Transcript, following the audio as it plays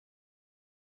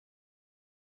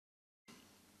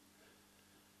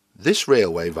This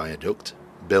railway viaduct,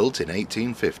 built in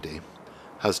 1850,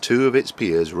 has two of its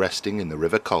piers resting in the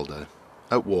River Calder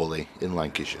at Whalley in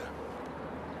Lancashire.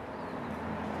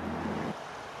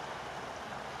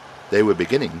 They were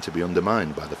beginning to be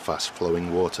undermined by the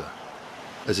fast-flowing water.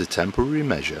 As a temporary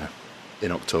measure,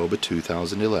 in October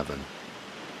 2011,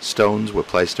 stones were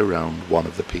placed around one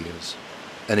of the piers.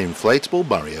 An inflatable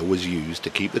barrier was used to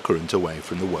keep the current away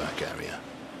from the work area.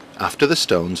 After the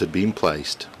stones had been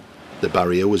placed, the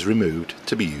barrier was removed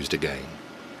to be used again.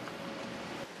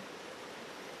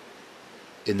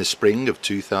 In the spring of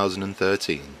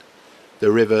 2013,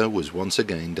 the river was once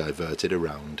again diverted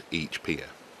around each pier.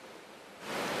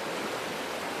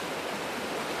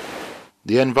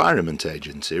 The Environment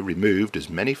Agency removed as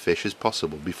many fish as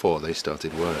possible before they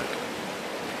started work.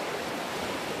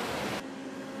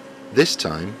 This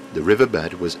time, the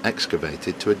riverbed was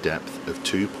excavated to a depth of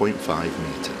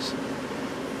 2.5 metres.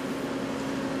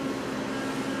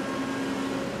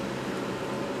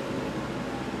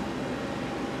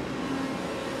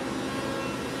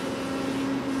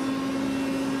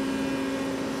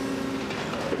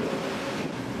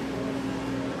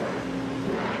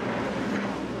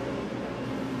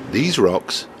 These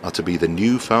rocks are to be the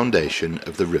new foundation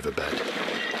of the riverbed.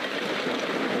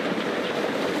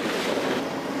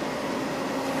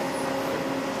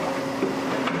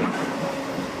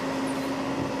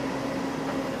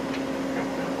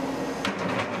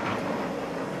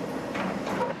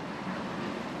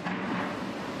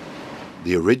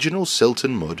 The original silt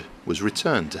and mud was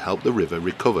returned to help the river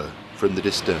recover from the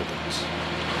disturbance.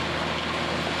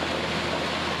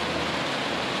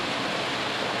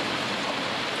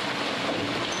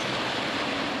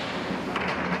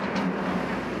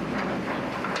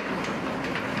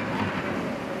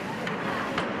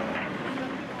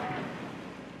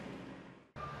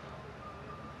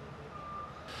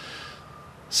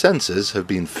 Sensors have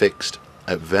been fixed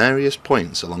at various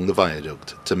points along the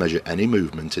viaduct to measure any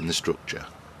movement in the structure.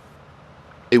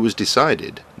 It was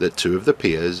decided that two of the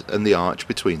piers and the arch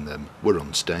between them were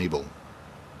unstable.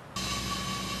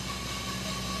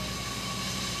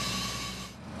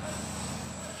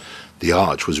 The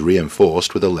arch was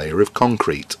reinforced with a layer of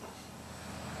concrete.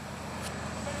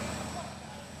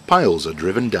 Piles are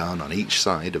driven down on each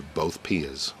side of both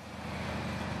piers.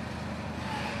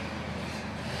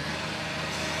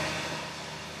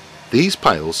 These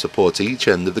piles support each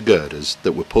end of the girders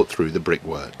that were put through the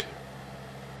brickwork.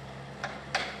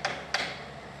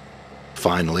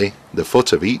 Finally, the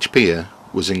foot of each pier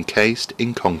was encased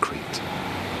in concrete.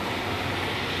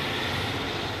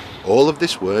 All of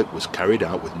this work was carried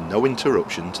out with no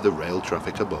interruption to the rail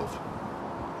traffic above.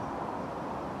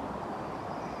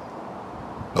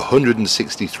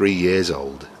 163 years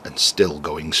old and still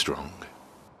going strong.